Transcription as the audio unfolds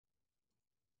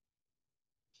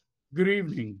Good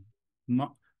evening.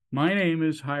 My name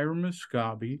is Hiram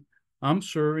Muscabi. I'm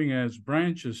serving as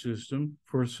branch assistant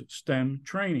for STEM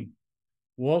training.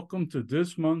 Welcome to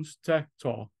this month's Tech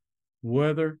Talk,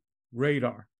 Weather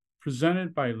Radar,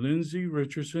 presented by Lindsey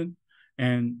Richardson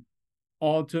and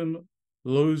Autumn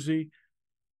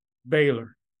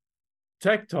Losey-Bailor.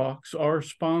 Tech Talks are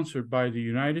sponsored by the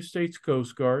United States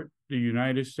Coast Guard, the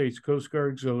United States Coast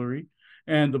Guard Auxiliary,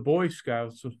 and the Boy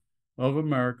Scouts of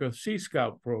America Sea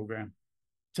Scout program.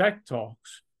 Tech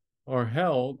Talks are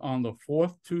held on the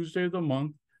fourth Tuesday of the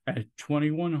month at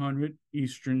 2100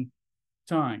 Eastern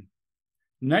Time.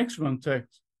 Next month's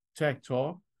Tech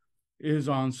Talk is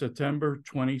on September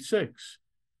 26th.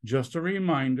 Just a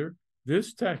reminder,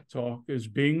 this Tech Talk is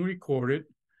being recorded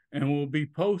and will be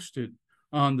posted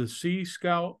on the Sea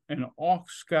Scout and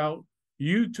AuxScout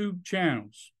YouTube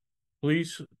channels.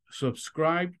 Please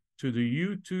subscribe to the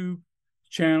YouTube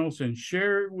channels and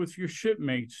share it with your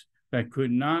shipmates that could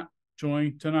not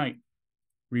join tonight.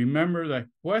 Remember that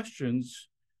questions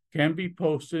can be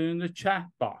posted in the chat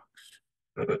box.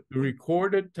 The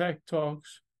recorded Tech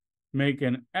Talks make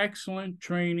an excellent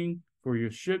training for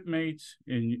your shipmates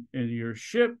in your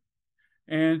ship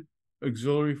and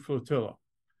auxiliary flotilla.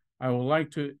 I would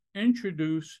like to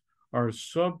introduce our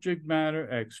subject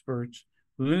matter experts,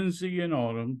 Lindsey and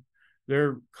Autumn.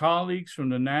 They're my colleagues from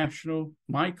the National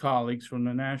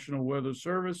Weather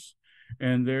Service,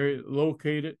 and they're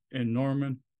located in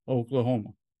Norman,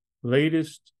 Oklahoma.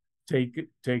 Ladies, take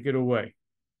it away.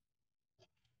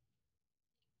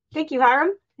 Thank you,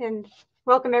 Hiram, and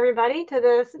welcome everybody to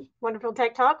this wonderful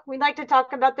Tech Talk. We'd like to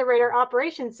talk about the Radar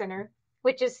Operations Center,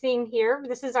 which is seen here.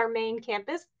 This is our main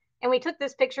campus, and we took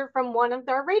this picture from one of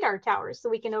our radar towers so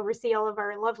we can oversee all of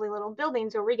our lovely little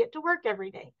buildings where we get to work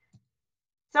every day.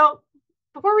 So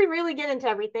before we really get into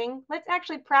everything, let's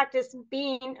actually practice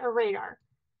being a radar.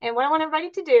 And what I want everybody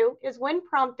to do is, when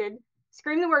prompted,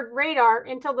 scream the word radar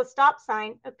until the stop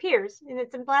sign appears, and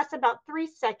it's lasts about 3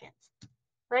 seconds.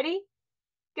 Ready?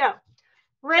 Go.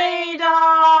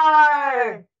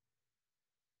 Radar!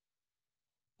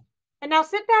 And now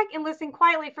sit back and listen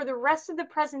quietly for the rest of the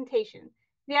presentation.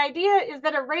 The idea is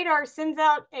that a radar sends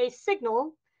out a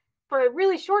signal for a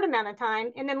really short amount of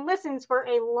time and then listens for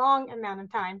a long amount of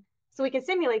time. So we can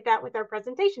simulate that with our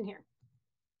presentation here.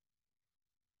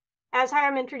 As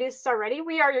Hiram introduced already,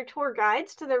 we are your tour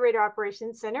guides to the Radar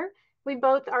Operations Center. We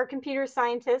both are computer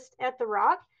scientists at the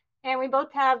Rock, and we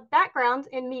both have backgrounds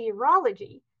in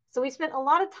meteorology. So we spent a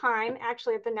lot of time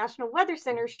actually at the National Weather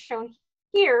Center, shown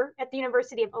here at the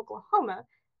University of Oklahoma.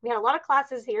 We had a lot of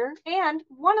classes here, and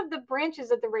one of the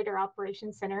branches of the Radar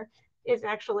Operations Center is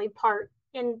actually part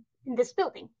in this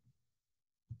building.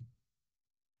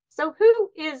 So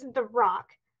who is the Rock?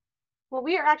 Well,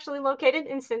 we are actually located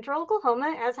in central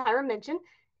Oklahoma, as Hiram mentioned,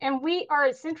 and we are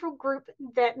a central group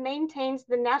that maintains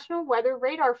the National Weather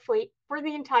Radar fleet for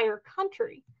the entire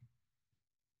country.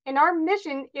 And our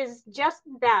mission is just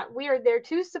that. We are there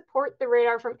to support the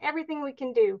radar from everything we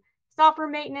can do: software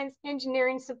maintenance,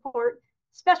 engineering support,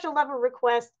 special level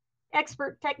requests,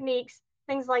 expert techniques,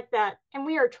 things like that. And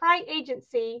we are a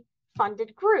tri-agency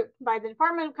funded group by the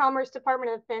Department of Commerce,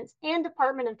 Department of Defense, and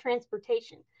Department of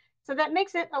Transportation. So that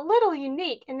makes it a little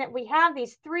unique in that we have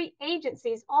these 3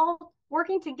 agencies all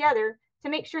working together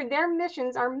to make sure their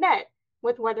missions are met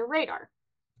with weather radar.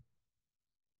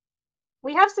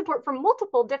 We have support for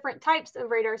multiple different types of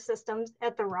radar systems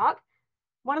at the Rock.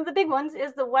 One of the big ones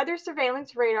is the Weather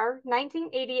Surveillance Radar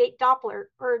 1988 Doppler,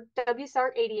 or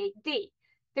WSAR 88D.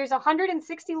 There's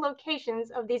 160 locations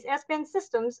of these S-band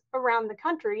systems around the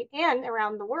country and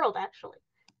around the world, actually.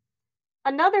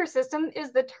 Another system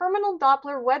is the Terminal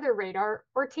Doppler Weather Radar,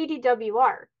 or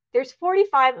TDWR. There's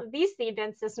 45 of these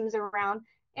C-band systems around,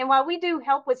 and while we do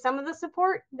help with some of the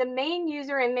support, the main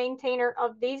user and maintainer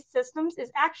of these systems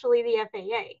is actually the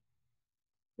FAA.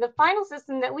 The final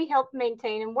system that we help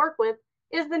maintain and work with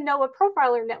is the NOAA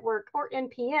Profiler Network, or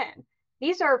NPN.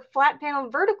 These are flat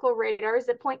panel vertical radars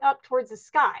that point up towards the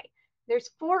sky. There's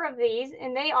 4 of these,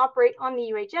 and they operate on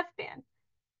the UHF band.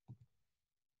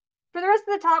 For the rest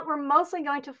of the talk, we're mostly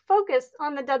going to focus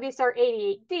on the WSAR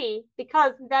 88D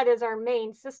because that is our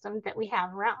main system that we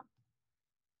have around.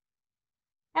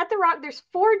 At the Rock, there's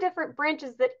 4 different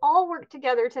branches that all work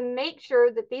together to make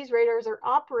sure that these radars are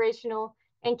operational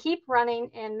and keep running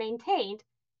and maintained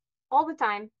all the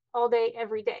time, all day,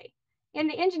 every day. In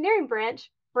the engineering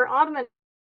branch, where Autumn and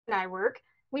I work,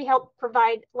 we help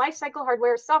provide lifecycle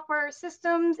hardware, software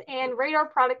systems, and radar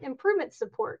product improvement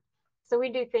support. So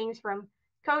we do things from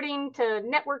coding to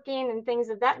networking and things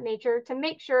of that nature to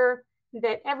make sure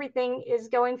that everything is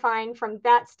going fine from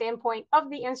that standpoint of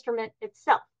the instrument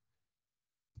itself.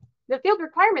 The field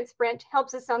requirements branch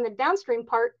helps us on the downstream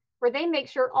part, where they make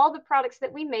sure all the products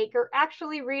that we make are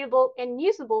actually readable and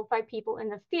usable by people in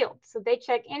the field. So they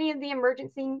check any of the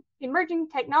emerging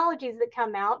technologies that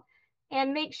come out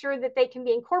and make sure that they can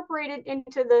be incorporated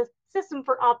into the system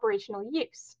for operational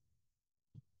use.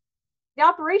 The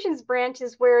operations branch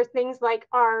is where things like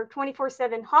our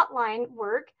 24/7 hotline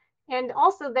work, and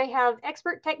also they have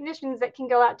expert technicians that can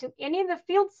go out to any of the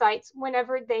field sites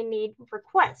whenever they need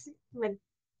requests.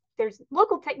 There's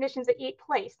local technicians at each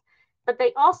place, but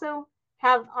they also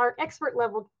have our expert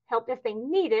level help if they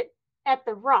need it at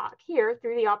the ROC here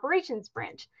through the operations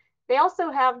branch. They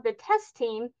also have the test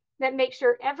team that makes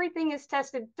sure everything is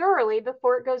tested thoroughly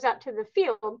before it goes out to the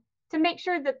field to make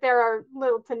sure that there are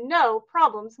little to no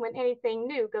problems when anything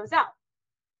new goes out.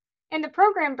 And the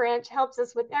program branch helps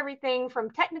us with everything from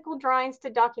technical drawings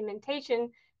to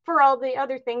documentation for all the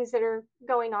other things that are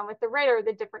going on with the radar,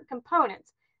 the different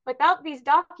components. Without these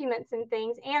documents and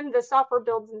things and the software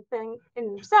builds and things in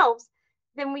themselves,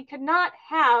 then we could not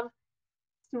have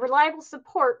reliable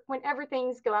support when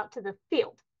everything's go out to the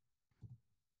field.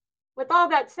 With all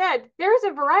that said, there's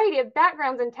a variety of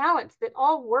backgrounds and talents that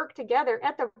all work together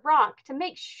at the ROC to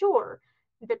make sure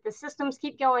that the systems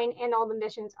keep going and all the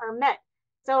missions are met.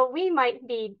 So we might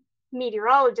be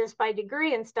meteorologists by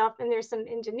degree and stuff, and there's some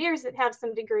engineers that have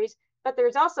some degrees, but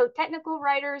there's also technical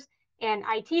writers and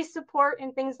IT support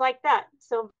and things like that.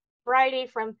 So variety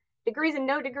from degrees and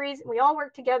no degrees, we all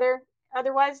work together.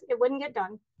 Otherwise, it wouldn't get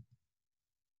done.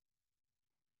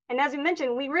 And as we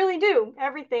mentioned, we really do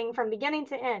everything from beginning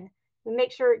to end. We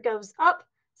make sure it goes up.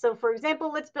 So for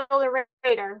example, let's build a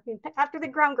radar. After the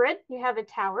ground grid, you have a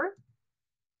tower.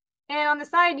 And on the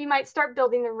side, you might start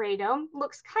building the radome.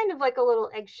 Looks kind of like a little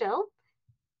eggshell.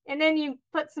 And then you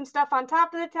put some stuff on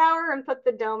top of the tower and put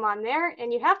the dome on there.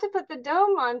 And you have to put the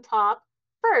dome on top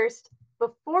first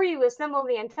before you assemble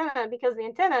the antenna, because the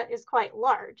antenna is quite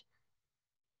large.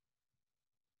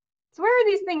 So where are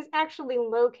these things actually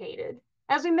located?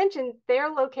 As we mentioned, they're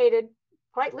located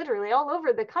quite literally all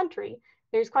over the country.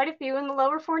 There's quite a few in the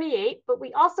lower 48, but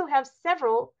we also have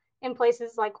several in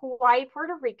places like Hawaii,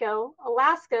 Puerto Rico,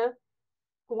 Alaska,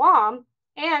 Guam,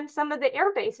 and some of the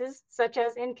air bases, such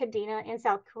as in Kadena and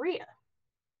South Korea.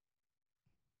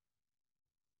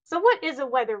 So what is a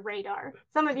weather radar?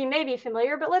 Some of you may be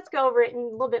familiar, but let's go over it in a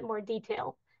little bit more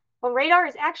detail. Well, radar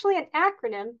is actually an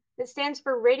acronym that stands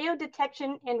for radio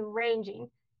detection and ranging.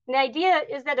 And the idea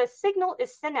is that a signal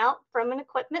is sent out from an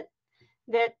equipment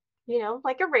that,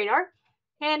 like a radar,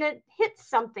 and it hits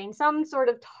something, some sort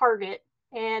of target,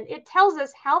 and it tells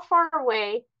us how far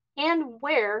away and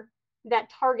where that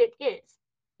target is.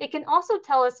 It can also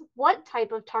tell us what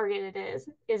type of target it is.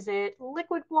 Is it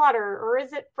liquid water, or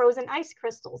is it frozen ice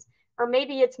crystals? Or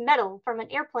maybe it's metal from an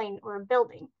airplane or a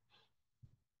building.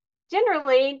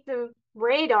 Generally, the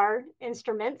radar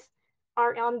instruments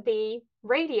are on the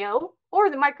radio or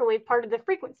the microwave part of the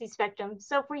frequency spectrum.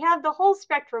 So if we have the whole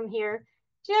spectrum here,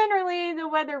 generally the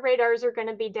weather radars are going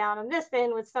to be down on this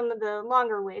end with some of the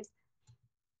longer waves.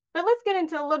 But let's get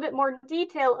into a little bit more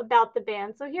detail about the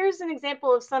band. So here's an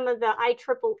example of some of the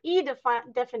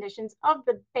IEEE definitions of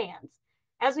the bands.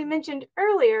 As we mentioned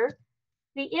earlier,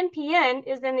 the NPN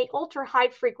is in the ultra high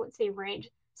frequency range.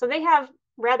 So they have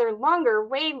rather longer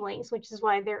wavelengths, which is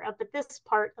why they're up at this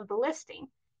part of the listing.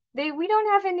 We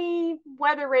don't have any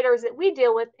weather radars that we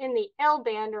deal with in the L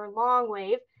band or long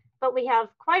wave, but we have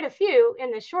quite a few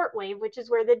in the short wave, which is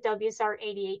where the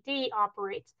WSR-88D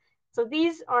operates. So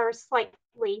these are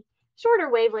slightly shorter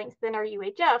wavelengths than our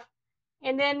UHF.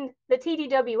 And then the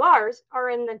TDWRs are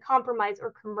in the compromise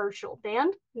or commercial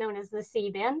band, known as the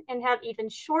C band, and have even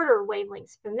shorter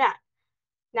wavelengths than that.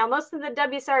 Now, most of the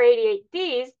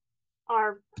WSR-88Ds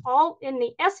are all in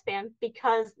the S band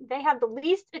because they have the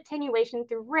least attenuation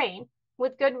through rain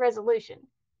with good resolution.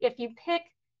 If you pick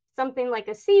something like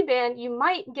a C band, you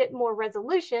might get more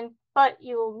resolution, but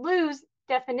you'll lose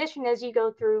definition as you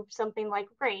go through something like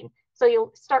rain. So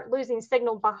you'll start losing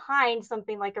signal behind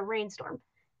something like a rainstorm.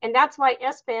 And that's why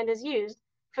S band is used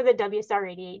for the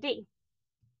WSR-88D.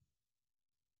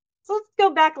 So let's go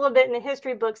back a little bit in the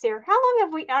history books here. How long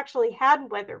have we actually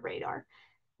had weather radar?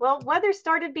 Well, weather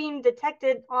started being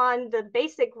detected on the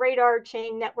basic radar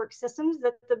chain network systems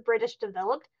that the British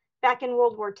developed back in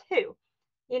World War II.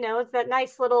 It's that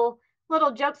nice little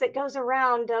jokes that goes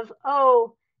around of,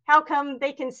 oh, how come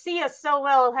they can see us so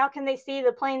well? How can they see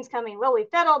the planes coming? Well, we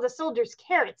fed all the soldiers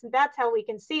carrots, and that's how we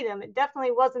can see them. It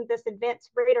definitely wasn't this advanced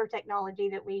radar technology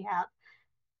that we have.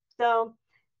 So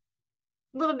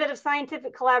a little bit of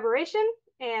scientific collaboration,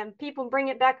 and people bring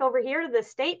it back over here to the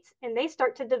States, and they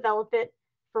start to develop it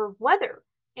for weather.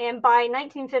 And by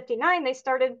 1959, they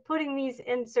started putting these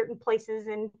in certain places,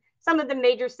 and some of the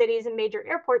major cities and major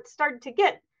airports started to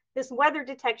get this weather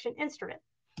detection instrument.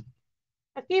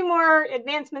 A few more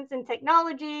advancements in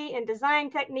technology and design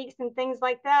techniques and things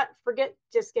like that. Forget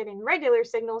just getting regular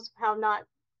signals, how not.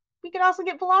 We could also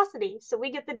get velocity. So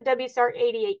we get the WSAR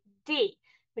 88D,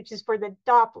 which is for the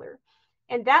Doppler.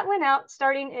 And that went out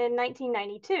starting in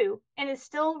 1992 and is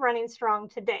still running strong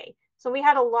today. So we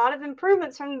had a lot of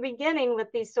improvements from the beginning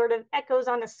with these sort of echoes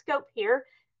on a scope here,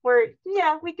 where,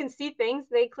 yeah, we can see things.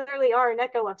 They clearly are an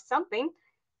echo of something.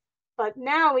 But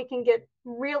now we can get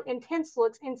real intense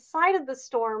looks inside of the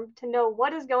storm to know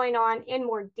what is going on in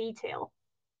more detail.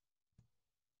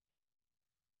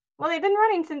 Well, they've been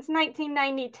running since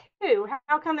 1992.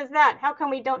 How come is that? How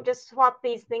come we don't just swap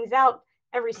these things out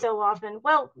every so often?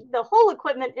 Well, the whole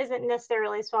equipment isn't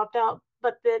necessarily swapped out,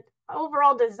 but the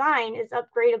overall design is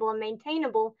upgradable and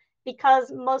maintainable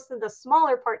because most of the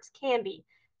smaller parts can be.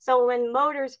 So when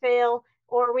motors fail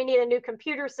or we need a new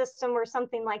computer system or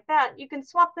something like that, you can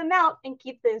swap them out and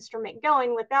keep the instrument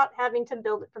going without having to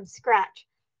build it from scratch.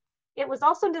 It was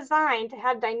also designed to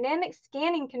have dynamic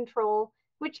scanning control,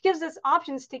 which gives us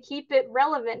options to keep it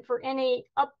relevant for any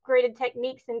upgraded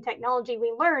techniques and technology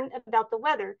we learn about the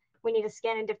weather. We need to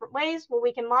scan in different ways. Well,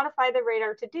 we can modify the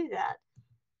radar to do that.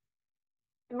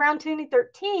 Around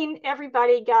 2013,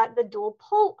 everybody got the dual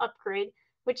pole upgrade,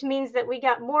 which means that we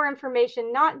got more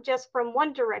information, not just from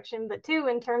one direction, but two,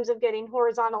 in terms of getting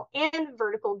horizontal and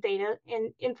vertical data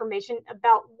and information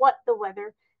about what the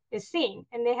weather is seeing.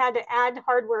 And they had to add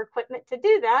hardware equipment to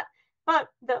do that, but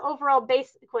the overall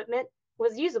base equipment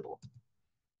was usable.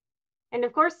 And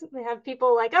of course, we have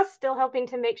people like us still helping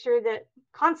to make sure that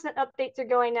constant updates are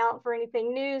going out for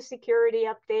anything new, security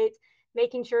updates,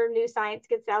 making sure new science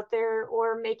gets out there,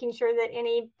 or making sure that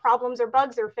any problems or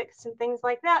bugs are fixed and things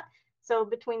like that. So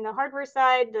between the hardware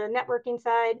side, the networking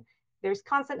side, there's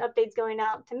constant updates going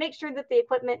out to make sure that the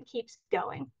equipment keeps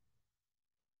going.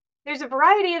 There's a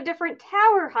variety of different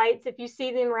tower heights. If you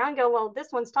see them around, go, well,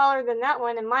 this one's taller than that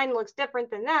one and mine looks different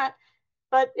than that.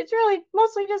 But it's really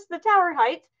mostly just the tower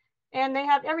height. And they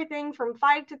have everything from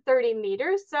 5 to 30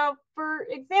 meters. So for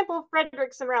example,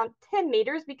 Frederick's around 10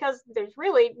 meters because there's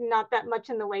really not that much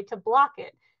in the way to block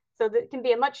it. So that can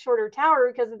be a much shorter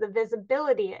tower because of the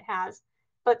visibility it has.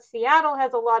 But Seattle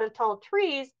has a lot of tall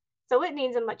trees, so it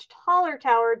needs a much taller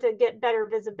tower to get better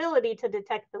visibility to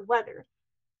detect the weather.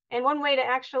 And one way to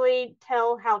actually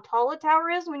tell how tall a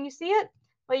tower is when you see it,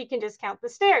 well, you can just count the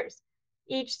stairs.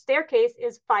 Each staircase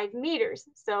is 5 meters.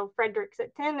 So Frederick's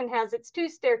at 10 and has its 2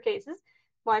 staircases,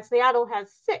 while Seattle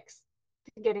has 6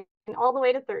 to get in all the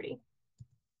way to 30.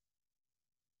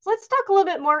 So let's talk a little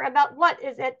bit more about what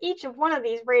is at each of one of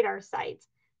these radar sites.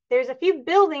 There's a few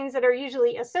buildings that are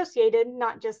usually associated,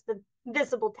 not just the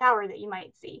visible tower that you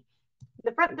might see.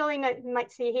 The front building that you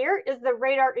might see here is the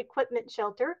radar equipment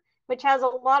shelter, which has a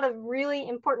lot of really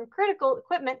important critical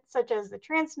equipment, such as the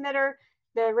transmitter,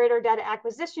 the radar data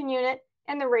acquisition unit,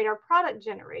 and the radar product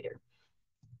generator.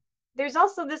 There's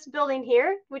also this building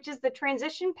here, which is the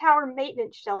transition power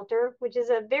maintenance shelter, which is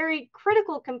a very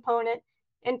critical component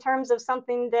in terms of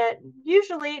something that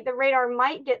usually the radar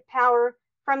might get power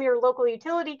from your local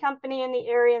utility company in the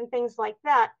area and things like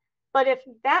that. But if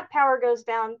that power goes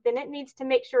down, then it needs to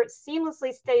make sure it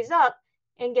seamlessly stays up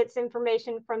and gets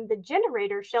information from the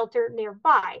generator shelter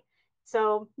nearby.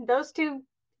 So those two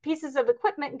pieces of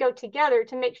equipment go together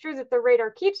to make sure that the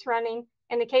radar keeps running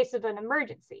in the case of an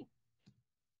emergency.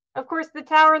 Of course, the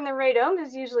tower and the radome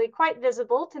is usually quite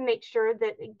visible to make sure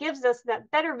that it gives us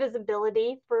that better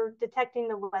visibility for detecting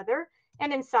the weather.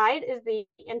 And inside is the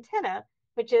antenna,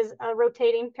 which is a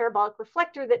rotating parabolic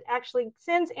reflector that actually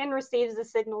sends and receives the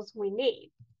signals we need.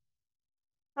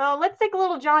 So let's take a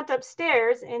little jaunt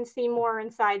upstairs and see more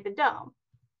inside the dome.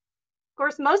 Of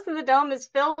course, most of the dome is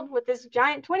filled with this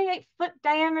giant 28-foot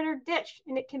diameter dish,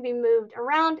 and it can be moved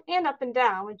around and up and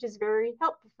down, which is very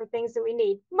helpful for things that we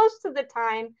need. Most of the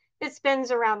time, it spins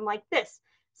around like this.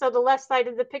 So the left side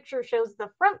of the picture shows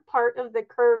the front part of the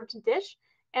curved dish,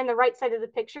 and the right side of the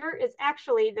picture is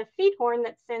actually the feed horn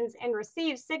that sends and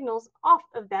receives signals off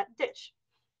of that dish.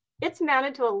 It's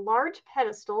mounted to a large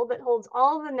pedestal that holds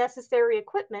all the necessary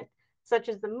equipment, such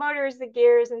as the motors, the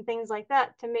gears, and things like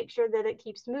that, to make sure that it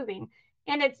keeps moving.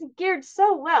 And it's geared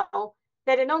so well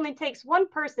that it only takes one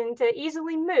person to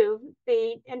easily move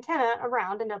the antenna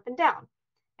around and up and down.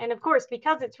 And of course,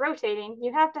 because it's rotating,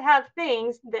 you have to have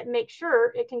things that make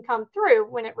sure it can come through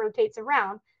when it rotates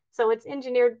around. So it's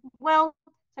engineered well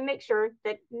to make sure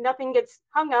that nothing gets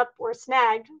hung up or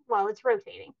snagged while it's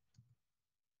rotating.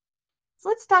 So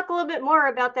let's talk a little bit more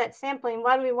about that sampling.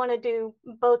 Why do we want to do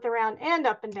both around and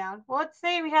up and down? Well, let's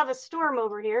say we have a storm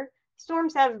over here.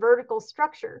 Storms have vertical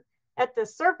structure. At the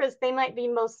surface, they might be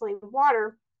mostly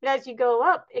water, but as you go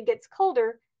up, it gets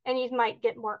colder and you might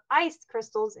get more ice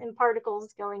crystals and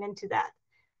particles going into that.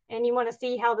 And you want to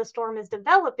see how the storm is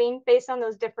developing based on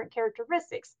those different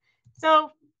characteristics. So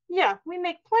yeah, we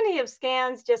make plenty of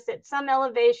scans just at some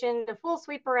elevation to full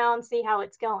sweep around, see how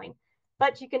it's going.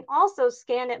 But you can also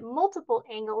scan at multiple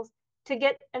angles to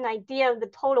get an idea of the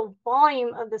total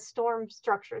volume of the storm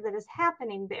structure that is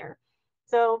happening there.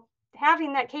 So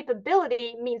having that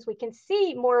capability means we can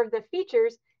see more of the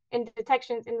features and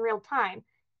detections in real time.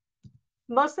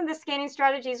 Most of the scanning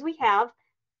strategies we have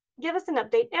give us an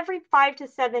update every 5 to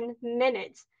 7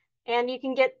 minutes. And you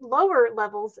can get lower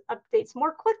levels updates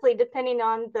more quickly depending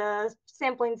on the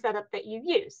sampling setup that you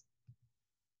use.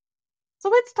 So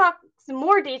let's talk some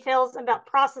more details about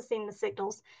processing the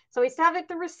signals. So we have it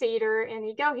the receiver, and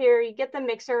you go here, you get the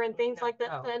mixer and things like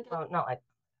that. Not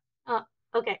like.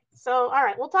 Okay, so all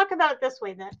right, we'll talk about it this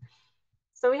way then.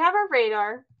 So we have our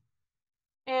radar,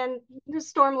 and the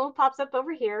storm loop pops up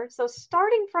over here. So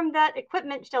starting from that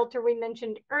equipment shelter we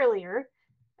mentioned earlier,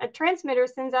 a transmitter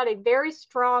sends out a very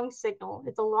strong signal.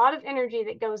 It's a lot of energy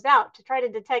that goes out to try to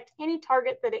detect any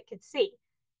target that it could see.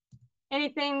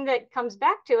 Anything that comes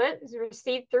back to it is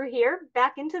received through here,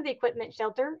 back into the equipment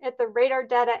shelter at the radar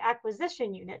data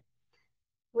acquisition unit,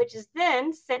 which is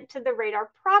then sent to the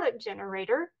radar product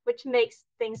generator, which makes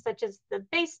things such as the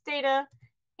base data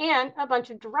and a bunch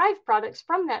of derived products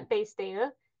from that base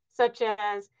data, such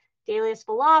as dealias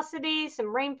velocity,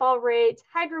 some rainfall rates,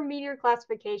 hydrometeor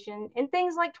classification, and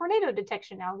things like tornado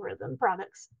detection algorithm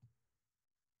products.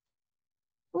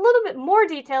 A little bit more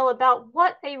detail about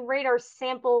what a radar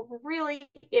sample really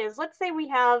is. Let's say we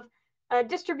have a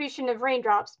distribution of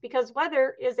raindrops, because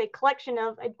weather is a collection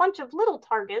of a bunch of little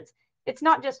targets. It's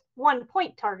not just one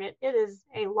point target, it is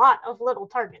a lot of little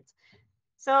targets.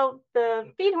 So the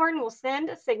feed horn will send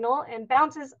a signal and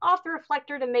bounces off the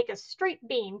reflector to make a straight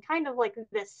beam, kind of like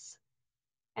this.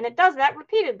 And it does that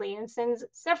repeatedly and sends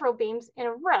several beams in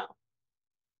a row.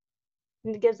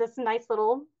 And it gives us a nice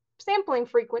little sampling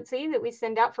frequency that we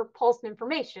send out for pulsed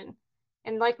information.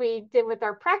 And like we did with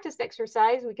our practice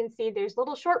exercise, we can see there's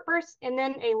little short bursts and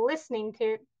then a listening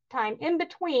time in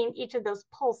between each of those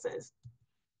pulses.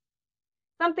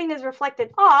 Something is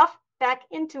reflected off back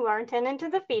into our antenna, into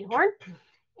the feed horn.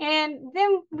 And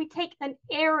then we take an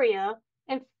area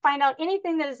and find out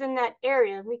anything that is in that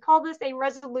area. We call this a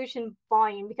resolution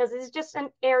volume because it's just an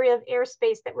area of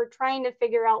airspace that we're trying to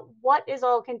figure out what is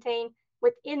all contained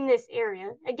within this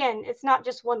area. Again, it's not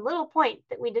just one little point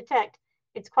that we detect,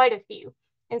 it's quite a few.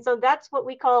 And so that's what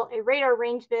we call a radar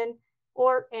range bin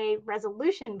or a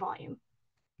resolution volume.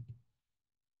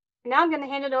 Now I'm going to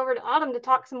hand it over to Autumn to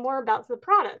talk some more about the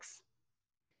products.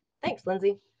 Thanks,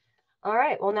 Lindsay. All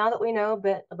right, well, now that we know a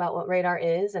bit about what radar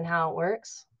is and how it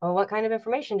works, well, what kind of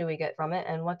information do we get from it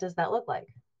and what does that look like?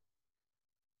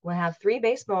 We have three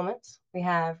base moments. We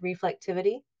have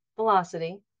reflectivity,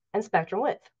 velocity, and spectrum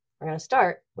width. We're going to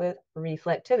start with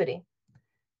reflectivity.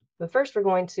 But first, we're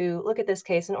going to look at this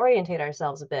case and orientate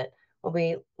ourselves a bit. We'll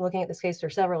be looking at this case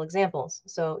for several examples.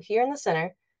 So here in the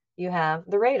center, you have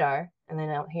the radar, and then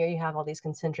out here you have all these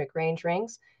concentric range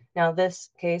rings. Now, this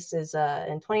case is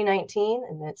in 2019,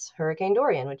 and it's Hurricane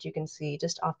Dorian, which you can see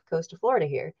just off the coast of Florida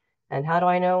here. And how do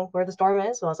I know where the storm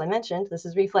is? Well, as I mentioned, this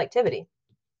is reflectivity.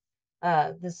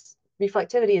 This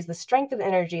reflectivity is the strength of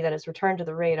energy that is returned to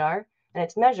the radar, and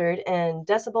it's measured in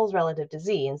decibels relative to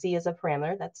Z, and Z is a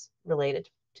parameter that's related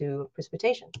to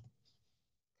precipitation.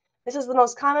 This is the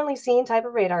most commonly seen type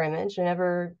of radar image.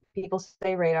 Whenever people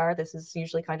say radar, this is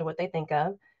usually kind of what they think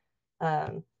of.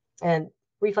 And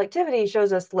reflectivity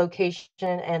shows us location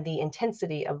and the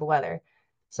intensity of the weather.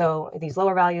 So these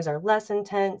lower values are less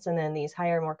intense, and then these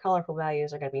higher, more colorful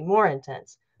values are going to be more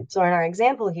intense. So in our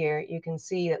example here, you can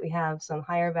see that we have some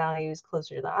higher values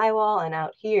closer to the eye wall and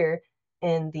out here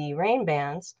in the rain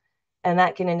bands, and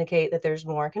that can indicate that there's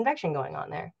more convection going on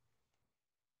there.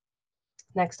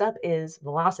 Next up is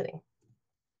velocity,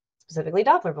 specifically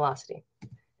Doppler velocity.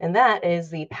 And that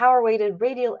is the power-weighted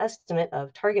radial estimate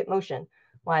of target motion.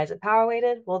 Why is it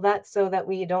power-weighted? Well, that's so that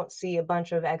we don't see a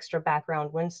bunch of extra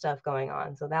background wind stuff going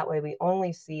on. So that way we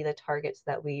only see the targets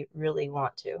that we really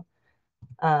want to.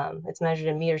 It's measured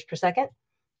in meters per second.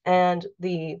 And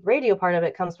the radial part of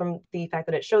it comes from the fact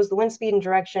that it shows the wind speed and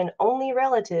direction only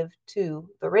relative to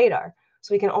the radar.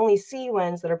 So we can only see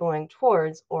winds that are blowing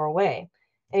towards or away.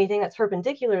 Anything that's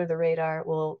perpendicular to the radar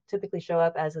will typically show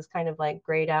up as this kind of like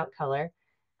grayed out color.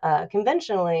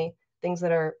 Conventionally, winds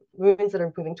that are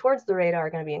moving towards the radar are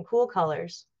going to be in cool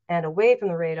colors, and away from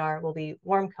the radar will be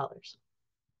warm colors.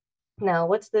 Now,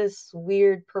 what's this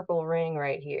weird purple ring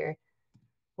right here?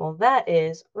 Well, that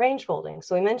is range folding.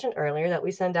 So we mentioned earlier that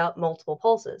we send out multiple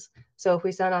pulses. So if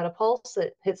we send out a pulse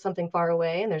that hits something far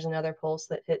away and there's another pulse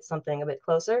that hits something a bit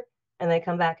closer, and they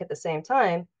come back at the same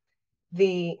time,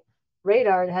 the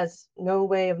radar has no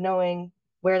way of knowing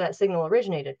where that signal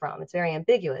originated from. It's very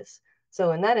ambiguous.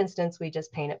 So in that instance, we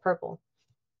just paint it purple.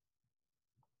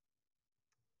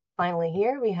 Finally,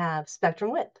 here we have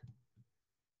spectrum width.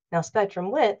 Now,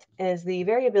 spectrum width is the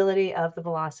variability of the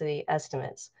velocity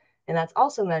estimates, and that's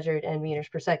also measured in meters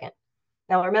per second.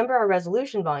 Now, remember our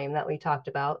resolution volume that we talked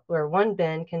about, where one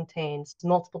bin contains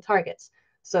multiple targets.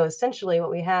 So essentially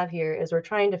what we have here is we're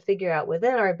trying to figure out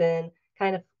within our bin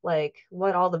kind of like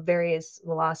what all the various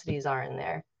velocities are in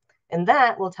there. And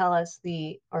that will tell us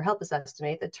or help us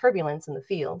estimate the turbulence in the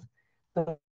field,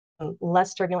 from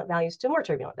less turbulent values to more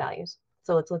turbulent values.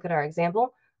 So let's look at our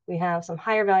example. We have some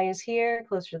higher values here,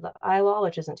 closer to the eye wall,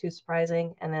 which isn't too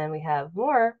surprising. And then we have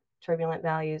more turbulent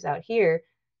values out here,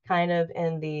 kind of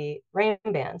in the rain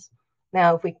bands.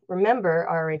 Now, if we remember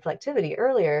our reflectivity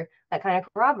earlier, that kind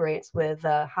of corroborates with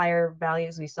the higher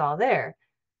values we saw there.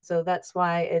 So that's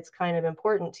why it's kind of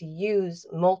important to use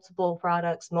multiple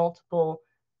products, multiple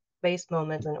base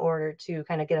moments in order to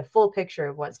kind of get a full picture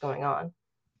of what's going on.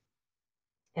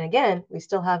 And again, we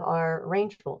still have our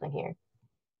range folding here.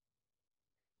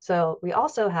 So we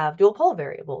also have dual pole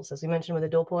variables, as we mentioned with the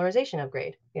dual polarization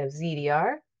upgrade. We have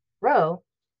ZDR, rho,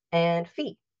 and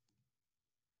phi.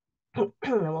 And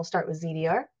we'll start with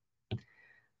ZDR.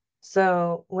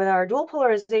 So with our dual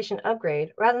polarization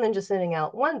upgrade, rather than just sending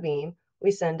out one beam, we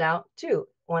send out two,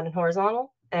 one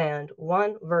horizontal and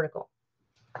one vertical.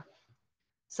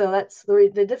 So that's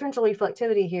the differential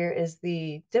reflectivity here is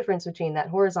the difference between that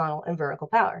horizontal and vertical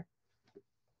power.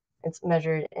 It's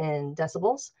measured in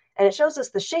decibels, and it shows us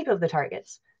the shape of the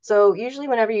targets. So usually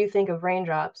whenever you think of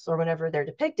raindrops or whenever they're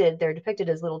depicted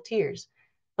as little tears,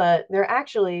 but they're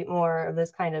actually more of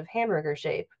this kind of hamburger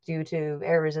shape due to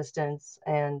air resistance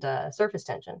and surface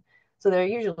tension. So they're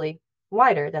usually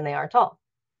wider than they are tall.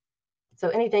 So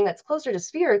anything that's closer to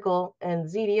spherical and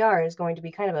ZDR is going to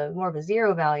be kind of more of a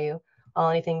zero value,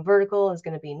 while anything vertical is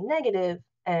going to be negative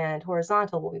and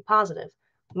horizontal will be positive.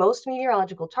 Most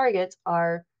meteorological targets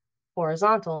are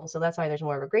horizontal, so that's why there's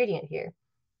more of a gradient here.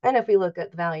 And if we look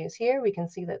at the values here, we can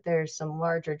see that there's some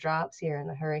larger drops here in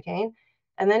the hurricane.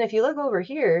 And then if you look over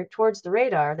here towards the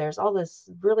radar, there's all this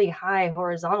really high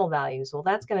horizontal values. Well,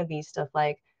 that's going to be stuff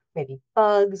like maybe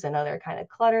bugs and other kind of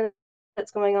clutter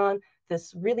that's going on.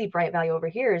 This really bright value over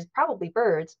here is probably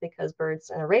birds, because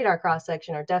birds in a radar cross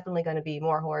section are definitely going to be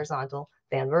more horizontal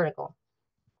than vertical.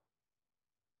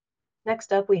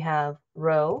 Next up, we have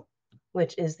rho,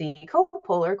 which is the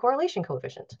copolar correlation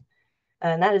coefficient.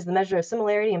 And that is the measure of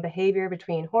similarity in behavior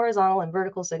between horizontal and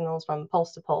vertical signals from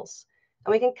pulse to pulse.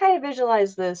 And we can kind of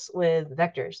visualize this with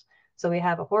vectors. So we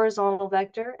have a horizontal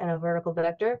vector and a vertical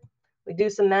vector. We do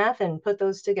some math and put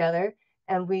those together,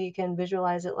 and we can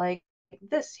visualize it like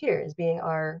this here as being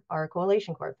our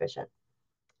correlation coefficient.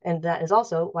 And that is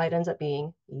also why it ends up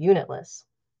being unitless.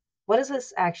 What does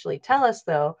this actually tell us,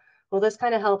 though? Well, this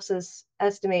kind of helps us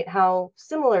estimate how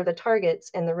similar the targets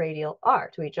in the radial are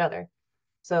to each other.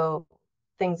 So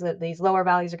things that these lower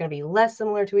values are going to be less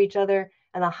similar to each other,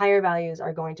 and the higher values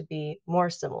are going to be more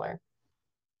similar.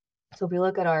 So if we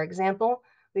look at our example,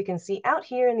 we can see out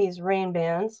here in these rain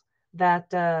bands that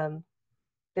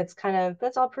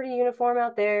that's all pretty uniform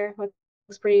out there.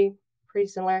 Looks pretty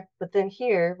similar. But then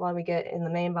here, while we get in the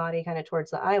main body kind of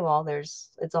towards the eye wall,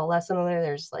 it's all less similar.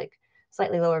 There's like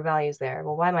slightly lower values there.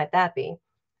 Well, why might that be?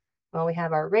 Well, we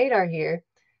have our radar here.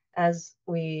 As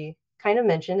we kind of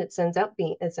mentioned, it sends out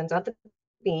the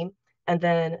beam, and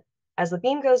then as the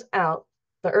beam goes out,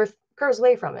 the Earth curves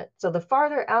away from it. So the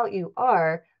farther out you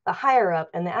are, the higher up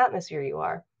in the atmosphere you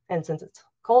are. And since it's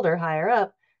colder higher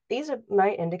up, these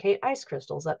might indicate ice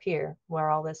crystals up here, where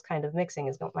all this kind of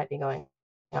mixing might be going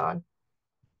on.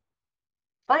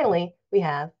 Finally, we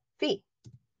have phi.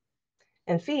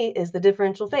 And phi is the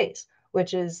differential phase,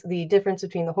 which is the difference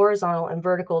between the horizontal and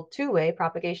vertical two-way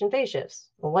propagation phase shifts.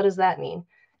 Well, what does that mean?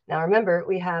 Now remember,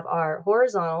 we have our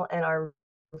horizontal and our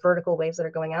vertical waves that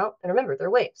are going out. And remember, they're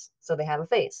waves, so they have a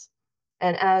phase.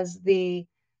 And as the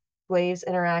waves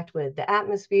interact with the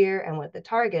atmosphere and with the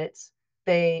targets,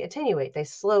 they attenuate, they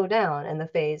slow down, and the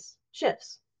phase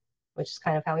shifts, which is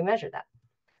kind of how we measure that.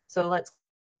 So let's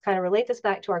kind of relate this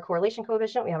back to our correlation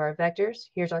coefficient. We have our vectors.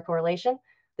 Here's our correlation.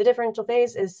 The differential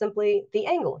phase is simply the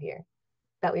angle here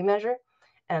that we measure,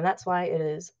 and that's why it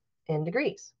is in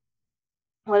degrees.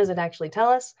 What does it actually tell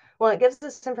us? Well, it gives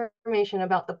us information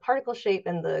about the particle shape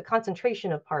and the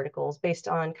concentration of particles based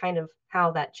on kind of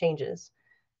how that changes.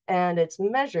 And it's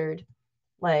measured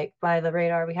like by the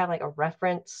radar. We have like a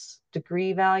reference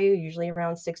degree value, usually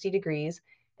around 60 degrees.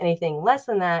 Anything less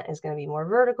than that is going to be more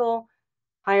vertical.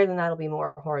 Higher than that will be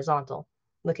more horizontal.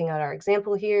 Looking at our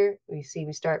example here, we see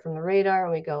we start from the radar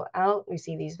and we go out, we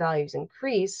see these values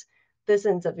increase. This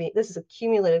ends up being, this is a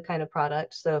cumulative kind of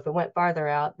product. So if it went farther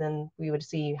out, then we would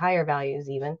see higher values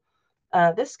even.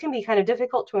 This can be kind of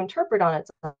difficult to interpret on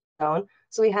its own.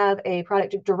 So we have a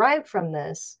product derived from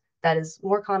this that is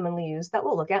more commonly used that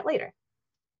we'll look at later.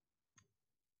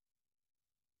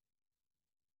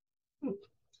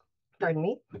 Pardon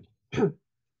me.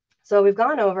 So we've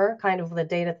gone over kind of the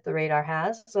data that the radar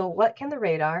has. So what can the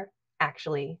radar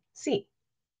actually see?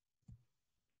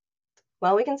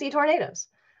 Well, we can see tornadoes.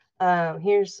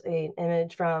 Here's an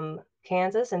image from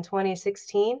Kansas in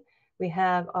 2016. We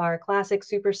have our classic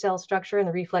supercell structure and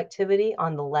the reflectivity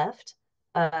on the left.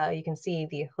 You can see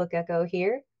the hook echo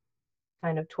here,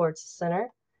 kind of towards the center.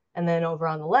 And then over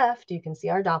on the left, you can see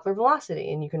our Doppler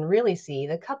velocity, and you can really see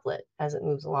the couplet as it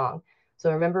moves along.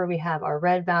 So remember, we have our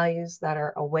red values that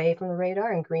are away from the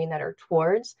radar and green that are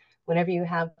towards. Whenever you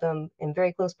have them in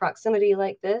very close proximity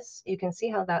like this, you can see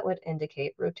how that would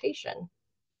indicate rotation.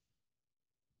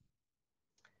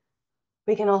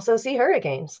 We can also see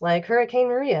hurricanes, like Hurricane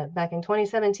Maria back in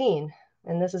 2017.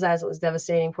 And this is as it was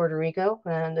devastating Puerto Rico,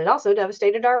 and it also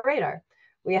devastated our radar.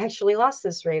 We actually lost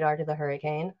this radar to the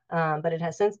hurricane, but it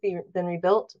has since been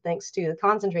rebuilt thanks to the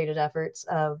concentrated efforts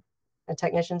of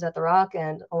technicians at the Rock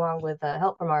and along with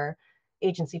help from our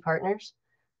agency partners.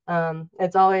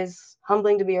 It's always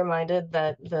humbling to be reminded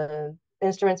that the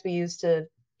instruments we use to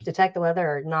detect the weather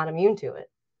are not immune to it.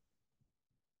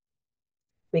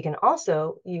 We can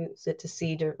also use it to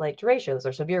see like derechos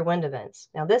or severe wind events.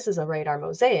 Now, this is a radar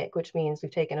mosaic, which means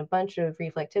we've taken a bunch of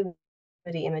reflectivity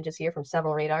images here from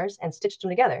several radars and stitched them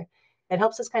together. It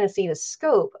helps us kind of see the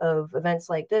scope of events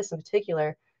like this in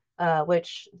particular,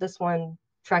 which this one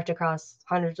tracked across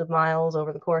hundreds of miles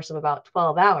over the course of about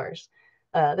 12 hours.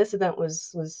 This event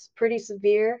was pretty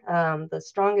severe. The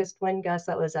strongest wind gust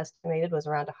that was estimated was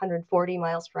around 140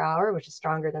 miles per hour, which is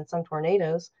stronger than some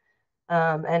tornadoes.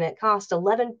 And it cost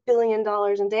 $11 billion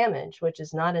in damage, which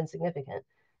is not insignificant.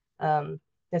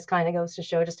 This kind of goes to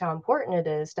show just how important it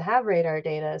is to have radar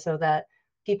data so that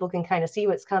people can kind of see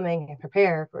what's coming and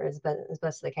prepare for as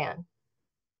best they can.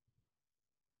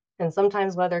 And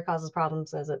sometimes weather causes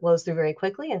problems as it blows through very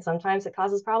quickly, and sometimes it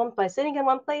causes problems by sitting in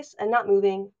one place and not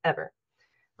moving ever.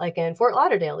 Like in Fort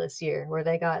Lauderdale this year, where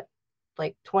they got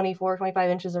like 24, 25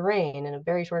 inches of rain in a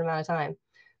very short amount of time.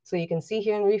 So you can see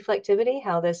here in reflectivity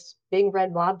how this big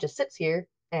red blob just sits here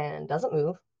and doesn't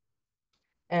move.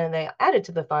 And they added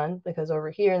to the fun because over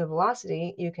here in the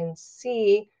velocity, you can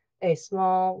see a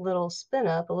small little spin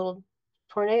up, a little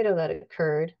tornado that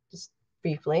occurred just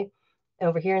briefly.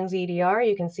 Over here in ZDR,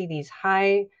 you can see these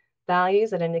high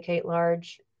values that indicate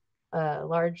large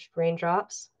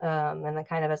raindrops. And then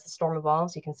kind of as the storm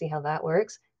evolves, you can see how that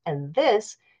works. And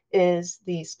this is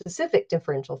the specific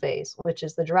differential phase, which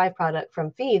is the derived product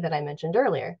from phi that I mentioned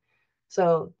earlier.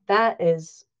 So that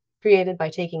is created by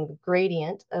taking the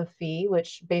gradient of phi,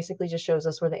 which basically just shows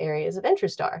us where the areas of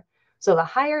interest are. So the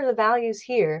higher the values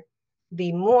here,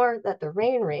 the more that the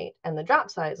rain rate and the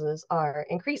drop sizes are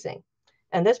increasing.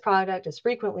 And this product is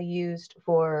frequently used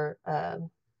for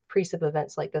precip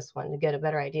events like this one to get a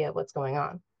better idea of what's going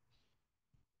on.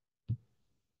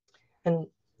 And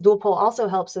dual pol also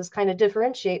helps us kind of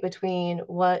differentiate between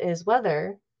what is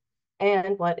weather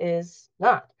and what is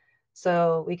not.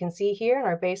 So we can see here in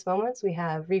our base moments, we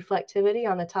have reflectivity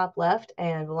on the top left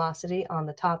and velocity on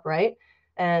the top right.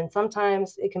 And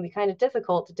sometimes it can be kind of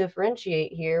difficult to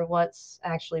differentiate here what's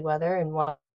actually weather and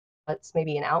what's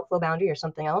maybe an outflow boundary or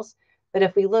something else. But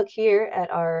if we look here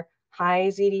at our high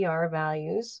ZDR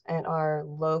values and our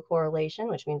low correlation,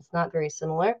 which means not very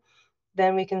similar,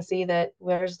 then we can see that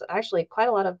there's actually quite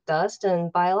a lot of dust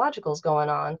and biologicals going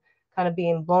on, kind of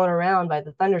being blown around by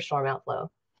the thunderstorm outflow.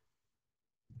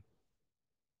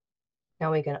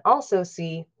 Now we can also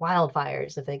see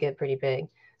wildfires if they get pretty big.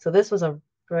 So this was a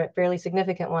fairly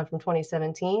significant one from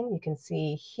 2017. You can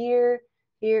see here,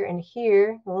 here, and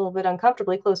here, a little bit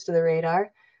uncomfortably close to the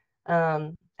radar.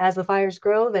 As the fires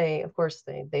grow, of course,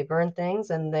 they burn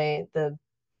things, and the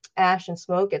ash and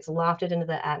smoke gets lofted into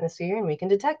the atmosphere, and we can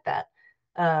detect that.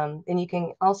 And you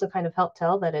can also kind of help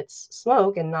tell that it's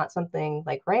smoke and not something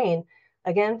like rain,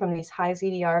 again, from these high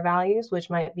ZDR values,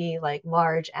 which might be like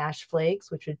large ash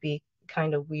flakes, which would be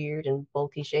kind of weird and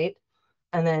bulky shaped.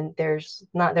 And then they're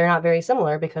not very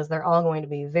similar because they're all going to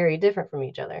be very different from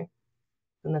each other.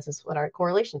 And this is what our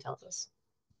correlation tells us.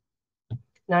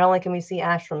 Not only can we see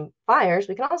ash from fires,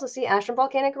 we can also see ash from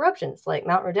volcanic eruptions like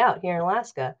Mount Redoubt here in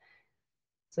Alaska.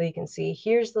 So you can see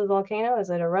here's the volcano as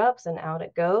it erupts and out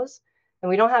it goes. And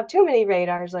we don't have too many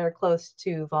radars that are close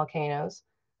to volcanoes.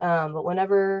 But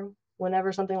whenever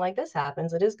something like this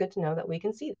happens, it is good to know that we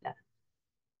can see that.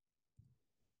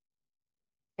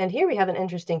 And here we have an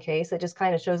interesting case that just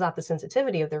kind of shows off the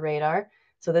sensitivity of the radar.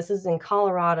 So this is in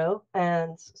Colorado.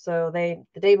 And so the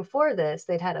day before this,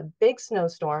 they'd had a big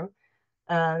snowstorm.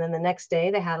 And then the next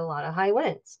day, they had a lot of high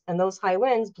winds. And those high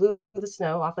winds blew the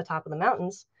snow off the top of the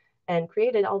mountains and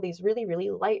created all these really,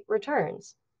 really light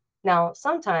returns. Now,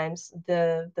 sometimes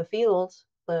the field,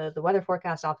 the weather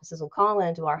forecast offices will call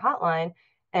into our hotline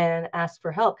and ask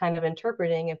for help kind of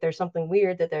interpreting if there's something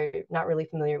weird that they're not really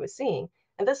familiar with seeing.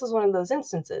 And this was one of those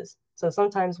instances. So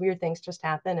sometimes weird things just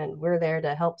happen, and we're there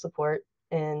to help support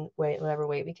in whatever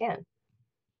way we can.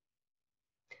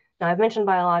 Now, I've mentioned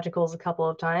biologicals a couple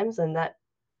of times, and that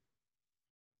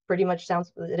pretty much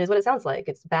it is what it sounds like.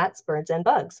 It's bats, birds, and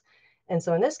bugs. And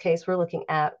so in this case, we're looking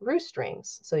at roost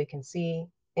rings. So you can see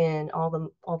in all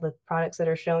the products that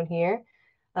are shown here.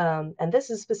 And this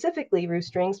is specifically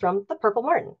roost rings from the purple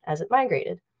martin as it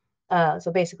migrated.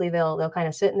 So basically they'll kind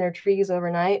of sit in their trees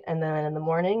overnight, and then in the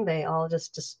morning they all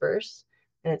just disperse,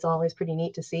 and it's always pretty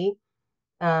neat to see.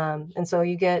 And so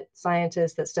you get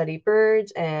scientists that study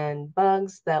birds and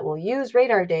bugs that will use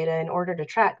radar data in order to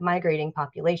track migrating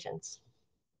populations.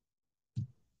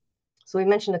 So we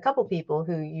mentioned a couple people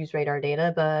who use radar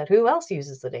data, but who else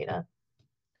uses the data?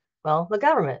 Well, the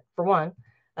government, for one.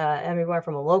 Everywhere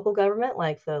from a local government,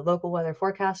 like the local weather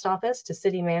forecast office, to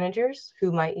city managers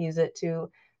who might use it to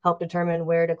help determine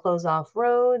where to close off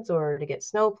roads or to get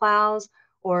snow plows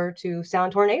or to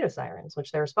sound tornado sirens,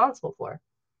 which they're responsible for.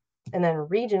 And then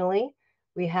regionally,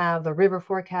 we have the river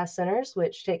forecast centers,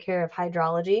 which take care of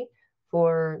hydrology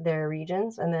for their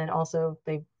regions. And then also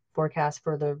they forecast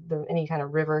for the any kind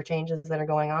of river changes that are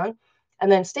going on.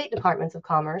 And then state departments of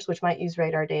commerce, which might use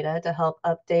radar data to help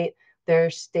update their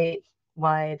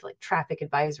statewide like traffic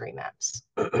advisory maps.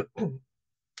 And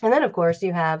then, of course,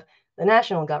 you have the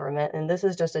national government. And this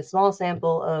is just a small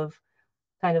sample of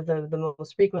kind of the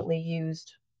most frequently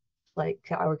used like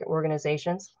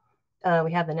organizations.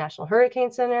 We have the National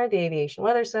Hurricane Center, the Aviation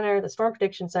Weather Center, the Storm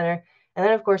Prediction Center, and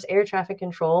then, of course, air traffic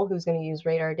control, who's going to use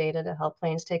radar data to help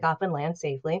planes take off and land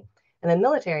safely, and then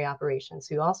military operations,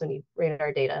 who also need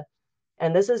radar data.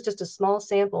 And this is just a small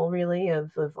sample, really,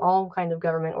 of all kind of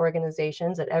government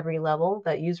organizations at every level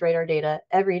that use radar data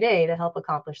every day to help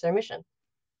accomplish their mission.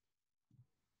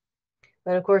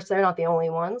 But of course, they're not the only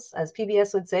ones. As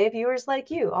PBS would say, viewers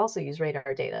like you also use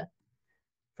radar data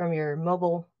from your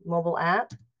mobile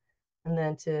app, and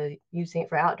then to using it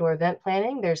for outdoor event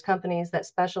planning. There's companies that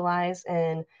specialize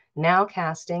in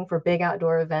nowcasting for big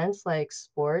outdoor events like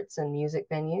sports and music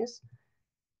venues.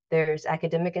 There's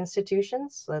academic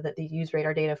institutions so that they use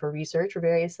radar data for research for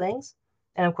various things.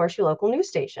 And of course, your local news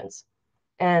stations.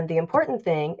 And the important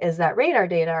thing is that radar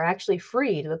data are actually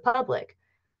free to the public.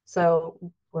 So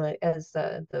as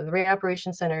the Radar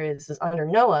Operations Center is under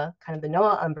NOAA, kind of the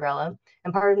NOAA umbrella,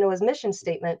 and part of NOAA's mission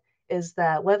statement is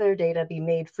that weather data be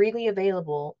made freely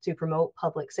available to promote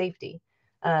public safety.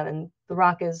 And the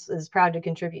ROC is proud to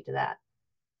contribute to that.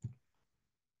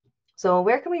 So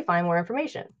where can we find more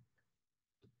information?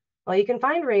 Well, you can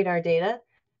find radar data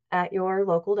at your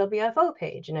local WFO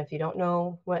page. And if you don't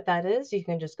know what that is, you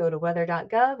can just go to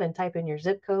weather.gov and type in your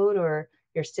zip code or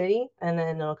your city, and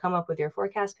then it'll come up with your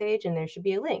forecast page, and there should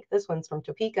be a link. This one's from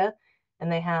Topeka, and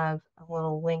they have a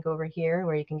little link over here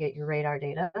where you can get your radar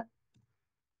data.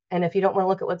 And if you don't want to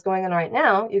look at what's going on right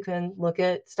now, you can look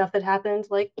at stuff that happened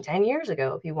like 10 years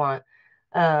ago if you want.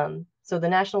 So the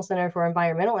National Center for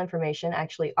Environmental Information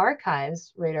actually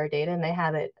archives radar data, and they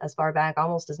have it as far back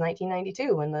almost as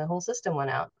 1992 when the whole system went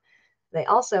out. They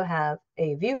also have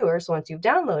a viewer, so once you've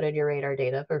downloaded your radar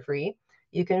data for free,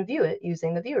 you can view it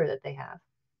using the viewer that they have.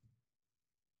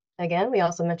 Again, we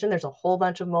also mentioned there's a whole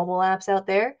bunch of mobile apps out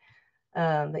there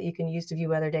that you can use to view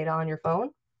weather data on your phone.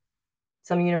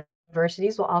 Some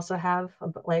universities will also have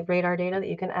like radar data that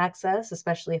you can access,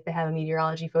 especially if they have a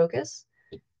meteorology focus.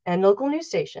 And local news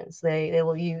stations, they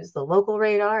will use the local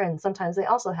radar, and sometimes they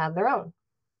also have their own.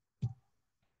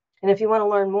 And if you want to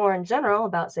learn more in general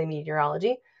about, say,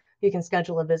 meteorology, you can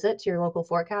schedule a visit to your local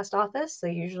forecast office.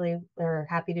 They usually are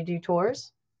happy to do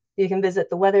tours. You can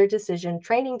visit the Weather Decision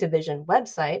Training Division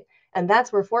website, and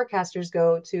that's where forecasters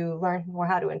go to learn more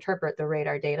how to interpret the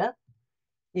radar data.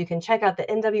 You can check out the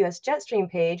NWS Jetstream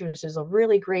page, which is a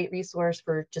really great resource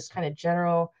for just kind of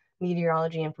general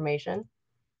meteorology information.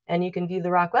 And you can view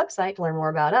the ROC website to learn more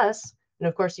about us, And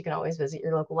of course, you can always visit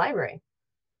your local library.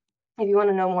 If you want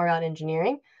to know more about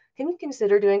engineering, you can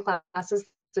consider doing classes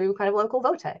through kind of local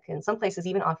VOTEC. And some places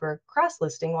even offer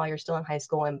cross-listing while you're still in high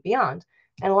school and beyond.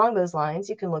 And along those lines,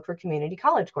 you can look for community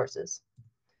college courses.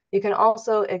 You can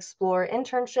also explore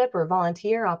internship or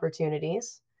volunteer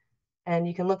opportunities, and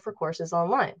you can look for courses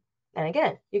online. And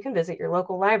again, you can visit your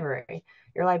local library.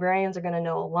 Your librarians are going to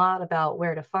know a lot about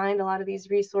where to find a lot of these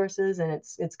resources, and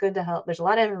it's good to help. There's a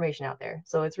lot of information out there,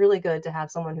 so it's really good to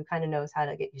have someone who kind of knows how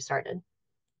to get you started.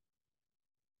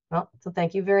 Well, so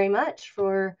thank you very much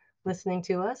for listening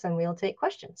to us, and we'll take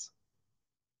questions.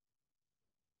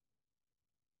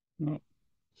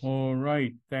 All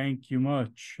right. Thank you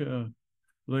much,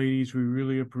 ladies. We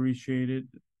really appreciate it.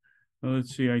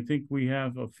 Let's see. I think we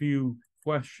have a few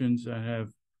questions that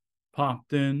have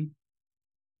popped in.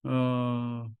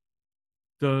 Does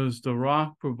the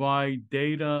rock provide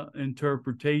data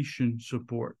interpretation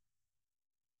support?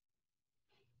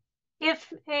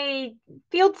 If a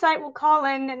field site will call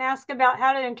in and ask about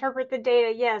how to interpret the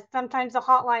data, yes, sometimes the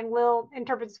hotline will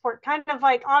interpret support, kind of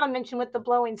like Autumn mentioned with the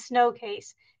blowing snow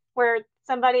case, where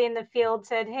somebody in the field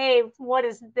said, hey, what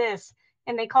is this?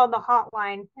 And they called the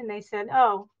hotline and they said,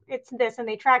 oh, it's this, and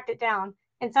they tracked it down.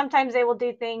 And sometimes they will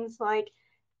do things like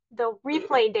the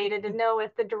replay data to know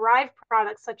if the derived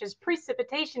products such as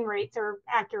precipitation rates are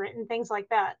accurate and things like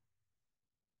that.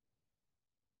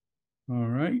 All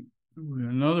right.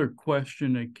 Another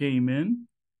question that came in.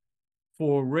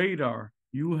 For radar,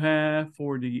 you have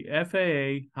for the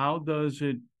FAA, how does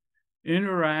it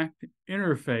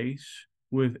interface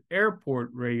with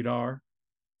airport radar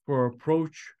for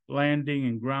approach, landing,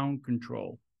 and ground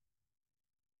control?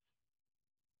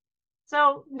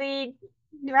 So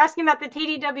you're asking about the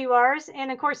TDWRs,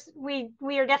 and of course we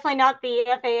are definitely not the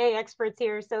FAA experts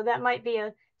here, so that might be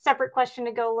a separate question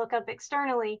to go look up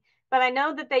externally. But I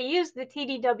know that they use the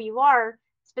TDWR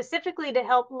specifically to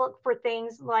help look for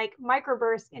things like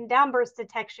microburst and downburst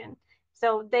detection.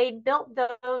 So they built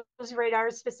those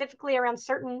radars specifically around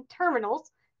certain terminals,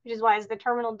 which is why it's the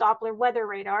terminal Doppler weather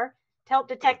radar, to help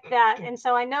detect that. And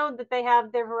so I know that they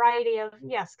have their variety of,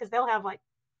 yes, because they'll have like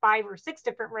 5 or 6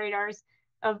 different radars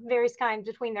of various kinds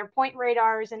between their point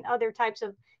radars and other types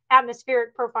of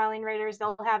atmospheric profiling radars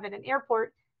they'll have at an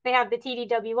airport. They have the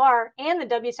TDWR and the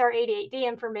WSR 88D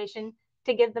information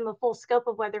to give them a full scope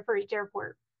of weather for each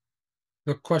airport.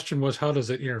 The question was, how does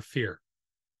it interfere?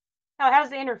 Oh, how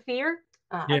does it interfere?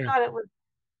 Yeah. I thought it was.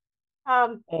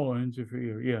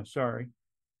 Interfere. Yeah, sorry.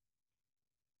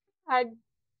 I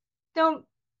don't.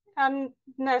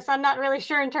 No, so I'm not really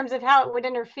sure in terms of how it would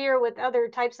interfere with other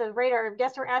types of radar. I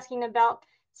guess we're asking about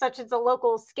such as the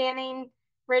local scanning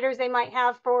radars they might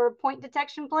have for point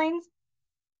detection planes.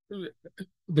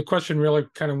 The question really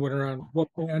kind of went around, what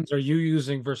bands are you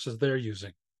using versus they're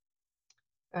using?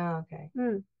 Oh, okay.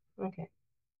 Okay.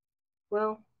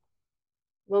 Well,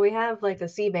 we have like the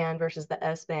C band versus the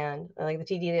S band. Like the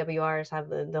TDWRs have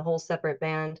the whole separate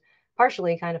band,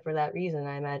 partially kind of for that reason,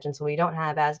 I imagine. So we don't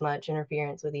have as much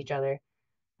interference with each other.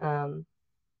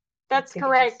 That's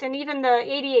correct. And even the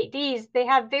 88Ds, they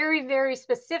have very, very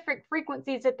specific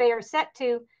frequencies that they are set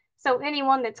to. So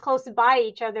anyone that's close by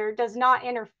each other does not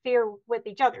interfere with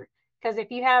each other. Because if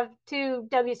you have two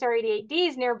WSR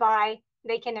 88Ds nearby,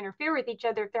 they can interfere with each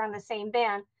other if they're on the same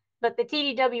band. But the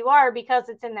TDWR, because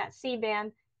it's in that C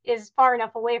band, is far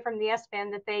enough away from the S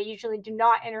band that they usually do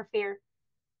not interfere.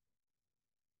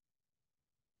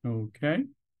 Okay.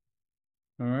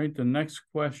 All right. The next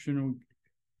question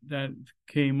that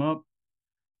came up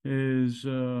is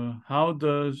how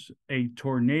does a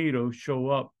tornado show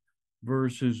up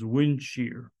versus wind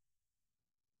shear?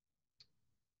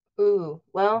 Ooh,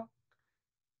 well,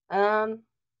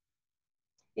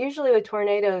 usually with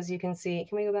tornadoes, you can see,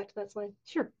 can we go back to that slide?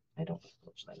 Sure. I don't know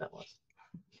which slide that was,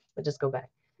 but just go back.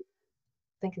 I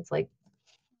think it's like,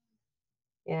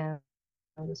 yeah,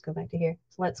 I'll just go back to here.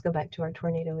 So let's go back to our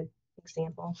tornado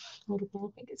example. I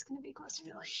think it's going to be closer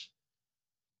to like,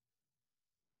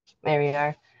 there we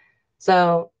are.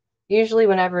 So usually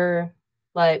whenever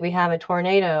like we have a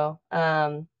tornado,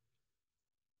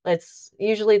 it's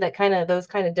usually that kind of, those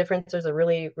kind of differences are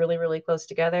really, really, really close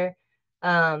together.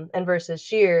 And versus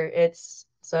shear, it's,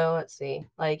 so let's see,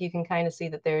 like you can kind of see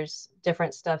that there's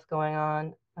different stuff going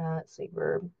on. Let's see,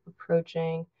 we're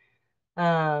approaching.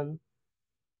 So,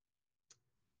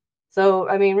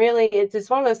 I mean, really, it's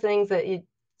one of those things that you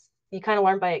kind of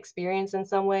learn by experience in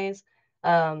some ways.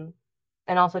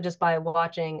 And also just by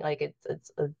watching, like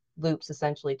it's loops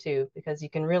essentially too, because you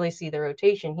can really see the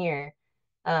rotation here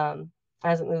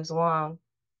as it moves along.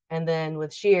 And then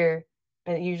with shear,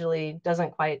 it usually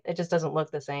doesn't quite, it just doesn't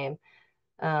look the same.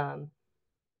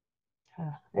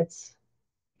 It's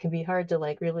can be hard to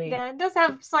like really. Yeah, it does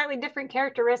have slightly different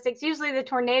characteristics. Usually the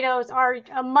tornadoes are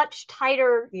a much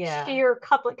tighter shear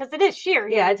couplet, because it is shear.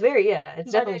 Yeah, it's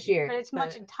definitely shear. But it's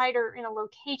much tighter in a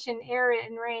location, area,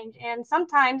 and range. And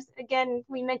sometimes, again,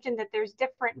 we mentioned that there's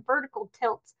different vertical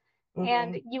tilts,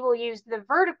 and you will use the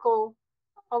vertical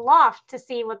aloft to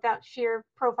see what that shear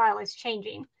profile is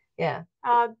changing. Yeah.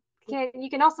 You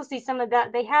can also see some of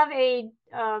that. They have a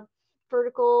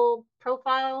vertical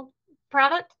profile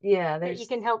product that you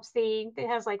can help see. It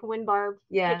has like wind barb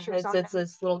pictures on it's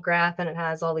this little graph, and it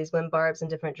has all these wind barbs in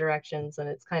different directions, and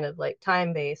it's kind of like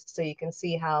time based, so you can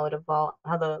see how it evolves,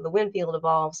 how the wind field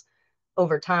evolves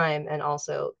over time and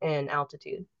also in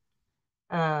altitude.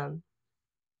 Yeah,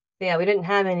 we didn't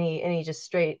have any just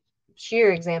straight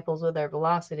shear examples with our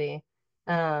velocity,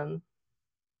 but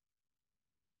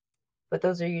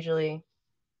those are usually,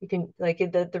 you can, like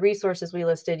the resources we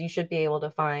listed, you should be able to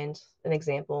find an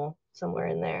example somewhere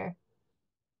in there.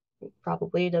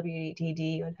 Probably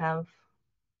WTD would have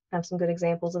some good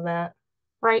examples of that.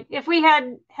 Right. If we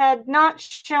had not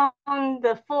shown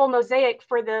the full mosaic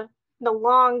for the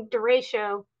long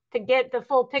derecho to get the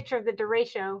full picture of the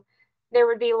derecho, there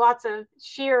would be lots of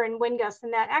shear and wind gusts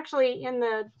in that. Actually, in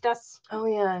the dust. Oh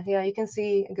yeah, you can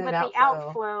see a good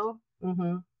outflow. The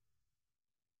outflow.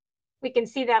 We can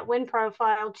see that wind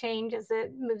profile change as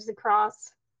it moves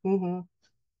across.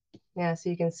 Yeah, so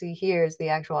you can see here is the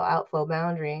actual outflow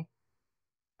boundary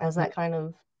as that kind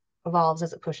of evolves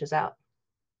as it pushes out.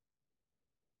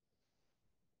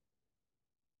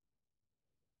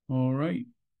 All right.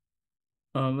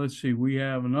 Let's see. We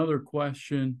have another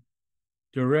question.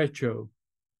 Derecho.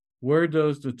 Where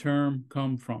does the term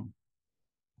come from?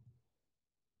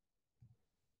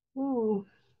 Ooh.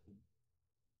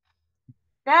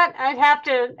 That I'd have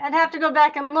to go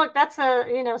back and look. That's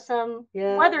some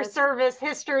weather service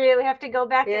history we have to go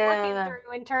back and look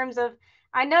through in terms of.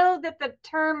 I know that the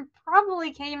term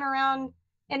probably came around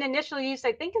in initial use,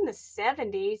 I think in the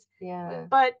 70s. Yeah.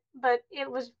 But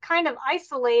it was kind of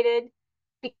isolated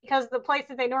because the place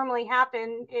that they normally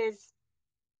happen is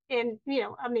in,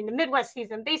 the Midwest sees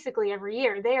them basically every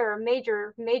year. They are a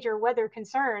major weather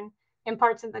concern in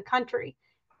parts of the country.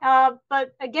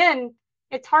 But again,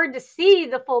 it's hard to see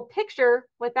the full picture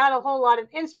without a whole lot of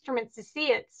instruments to see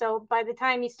it. So by the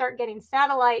time you start getting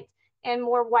satellites and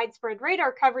more widespread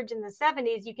radar coverage in the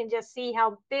 70s, you can just see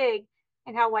how big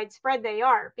and how widespread they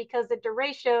are, because the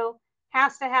derecho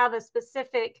has to have a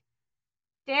specific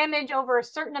damage over a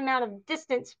certain amount of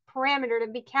distance parameter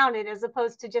to be counted, as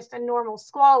opposed to just a normal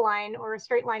squall line or a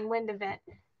straight line wind event.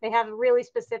 They have a really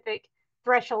specific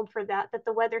threshold for that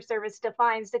the Weather Service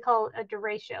defines to call it a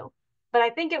derecho. But I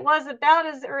think it was about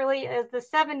as early as the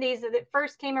 70s that it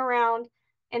first came around,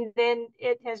 and then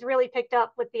it has really picked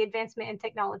up with the advancement in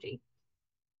technology.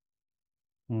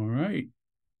 All right.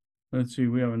 Let's see.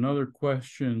 We have another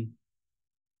question.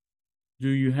 Do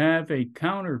you have a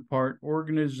counterpart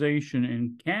organization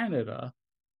in Canada,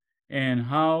 and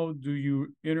how do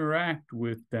you interact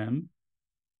with them?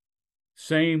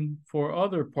 Same for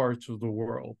other parts of the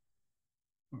world.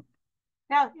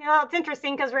 Yeah, it's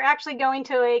interesting because we're actually going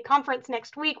to a conference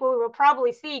next week where we will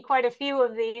probably see quite a few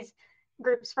of these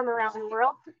groups from around the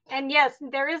world. And yes,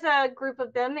 there is a group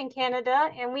of them in Canada,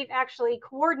 and we've actually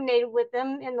coordinated with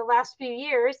them in the last few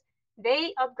years.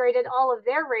 They upgraded all of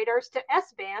their radars to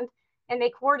S-band, and they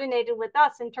coordinated with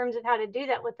us in terms of how to do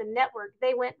that with the network.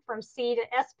 They went from C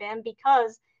to S-band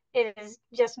because it is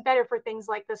just better for things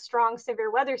like the strong severe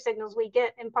weather signals we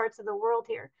get in parts of the world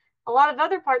here. A lot of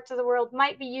other parts of the world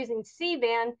might be using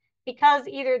C-band because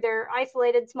either they're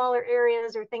isolated smaller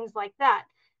areas or things like that.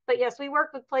 But yes, we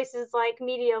work with places like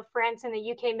Meteo France and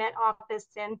the UK Met Office,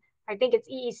 and I think it's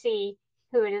EEC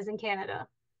who it is in Canada.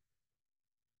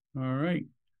 All right.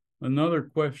 Another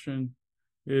question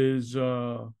is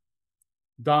Doppler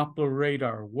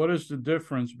radar. What is the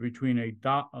difference between a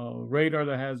radar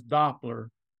that has Doppler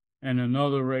and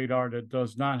another radar that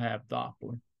does not have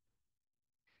Doppler?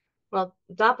 Well,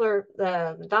 the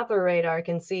Doppler radar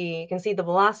can see the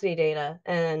velocity data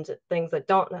and things that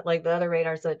don't, like the other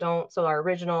radars that don't. So our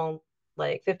original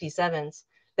like 57s,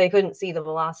 they couldn't see the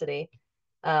velocity.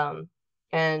 And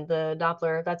the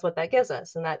Doppler, that's what that gives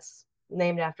us. And that's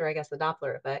named after, I guess, the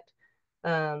Doppler effect,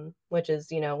 which is,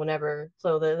 whenever,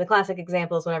 so the classic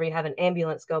example is whenever you have an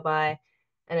ambulance go by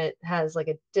and it has like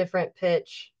a different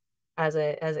pitch as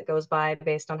it goes by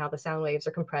based on how the sound waves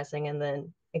are compressing and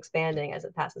then expanding as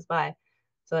it passes by.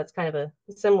 So that's kind of a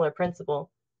similar principle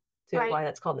to why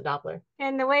that's called the Doppler.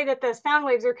 And the way that the sound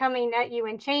waves are coming at you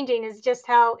and changing is just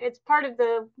how it's part of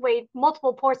the way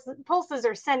multiple pulses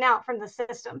are sent out from the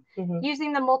system.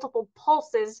 Using the multiple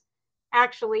pulses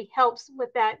actually helps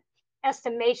with that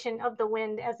estimation of the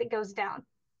wind as it goes down.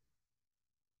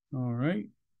 All right.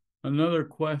 Another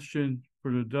question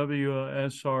for the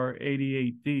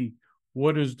WSR-88D.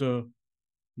 What is the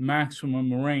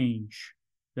maximum range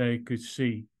that it could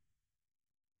see?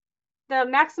 The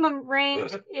maximum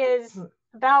range is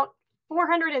about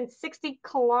 460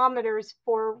 kilometers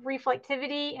for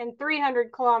reflectivity and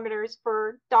 300 kilometers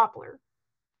for Doppler.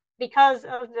 Because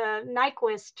of the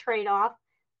Nyquist trade-off,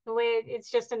 the way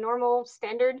it's just a normal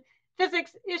standard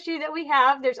physics issue that we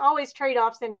have, there's always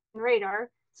trade-offs in radar.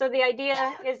 So the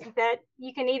idea is that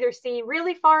you can either see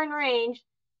really far in range,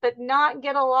 but not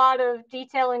get a lot of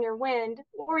detail in your wind,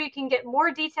 or you can get more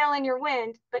detail in your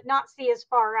wind, but not see as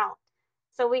far out.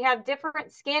 So we have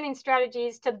different scanning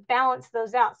strategies to balance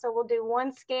those out. So we'll do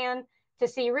one scan to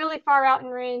see really far out in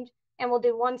range, and we'll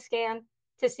do one scan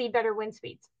to see better wind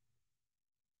speeds.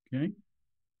 Okay.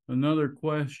 Another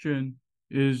question,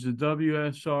 is the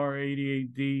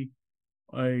WSR-88D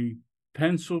a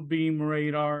pencil beam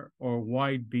radar or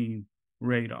wide beam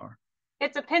radar?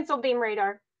 It's a pencil beam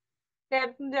radar.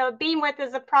 The beam width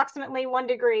is approximately 1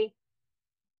 degree.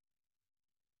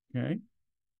 Okay.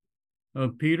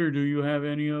 Peter, do you have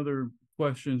any other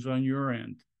questions on your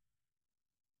end?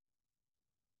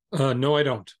 No, I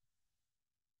don't.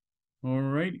 All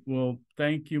right. Well,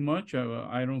 thank you much.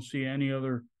 I don't see any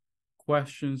other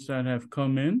questions that have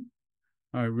come in.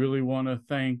 I really want to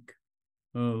thank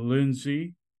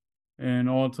Lindsey and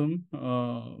Autumn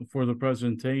for the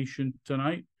presentation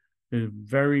tonight. It's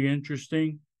very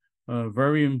interesting,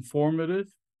 very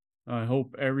informative. I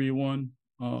hope everyone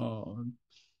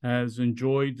has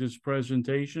enjoyed this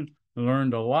presentation,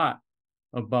 learned a lot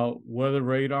about weather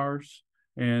radars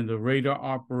and the Radar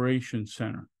Operations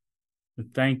Center.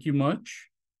 Thank you much,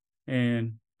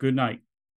 and good night.